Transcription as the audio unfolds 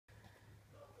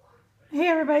Hey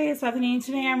everybody, it's Bethany.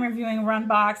 Today I'm reviewing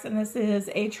RUNBOX, and this is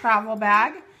a travel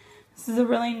bag. This is a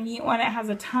really neat one. It has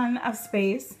a ton of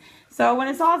space. So when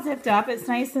it's all zipped up, it's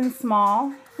nice and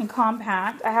small and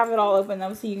compact. I have it all open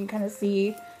though so you can kind of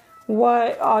see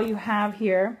what all you have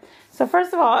here. So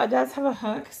first of all, it does have a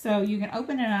hook, so you can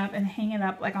open it up and hang it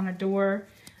up like on a door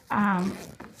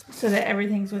so that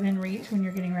everything's within reach when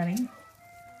you're getting ready.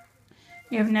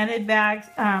 You have netted bags,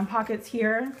 pockets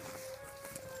here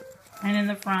and in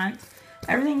the front.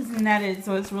 Everything's netted,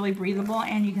 so it's really breathable,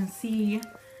 and you can see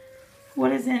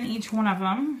what is in each one of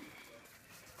them.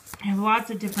 I have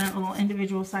lots of different little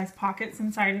individual sized pockets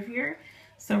inside of here,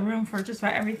 so room for just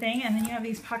about everything. And then you have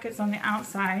these pockets on the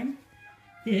outside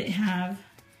that have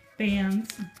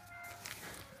bands.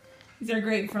 These are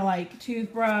great for like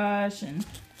toothbrush and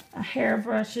hair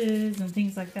brushes and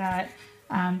things like that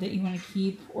that you want to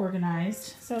keep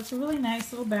organized. So it's a really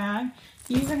nice little bag.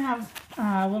 You even have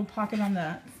a little pocket on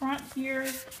the front here,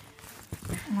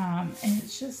 and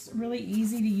it's just really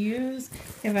easy to use.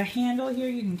 You have a handle here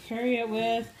you can carry it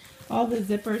with. All the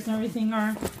zippers and everything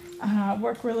are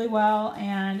work really well,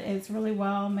 and it's really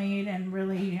well made and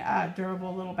really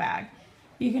durable little bag.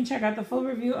 You can check out the full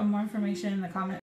review and more information in the comments.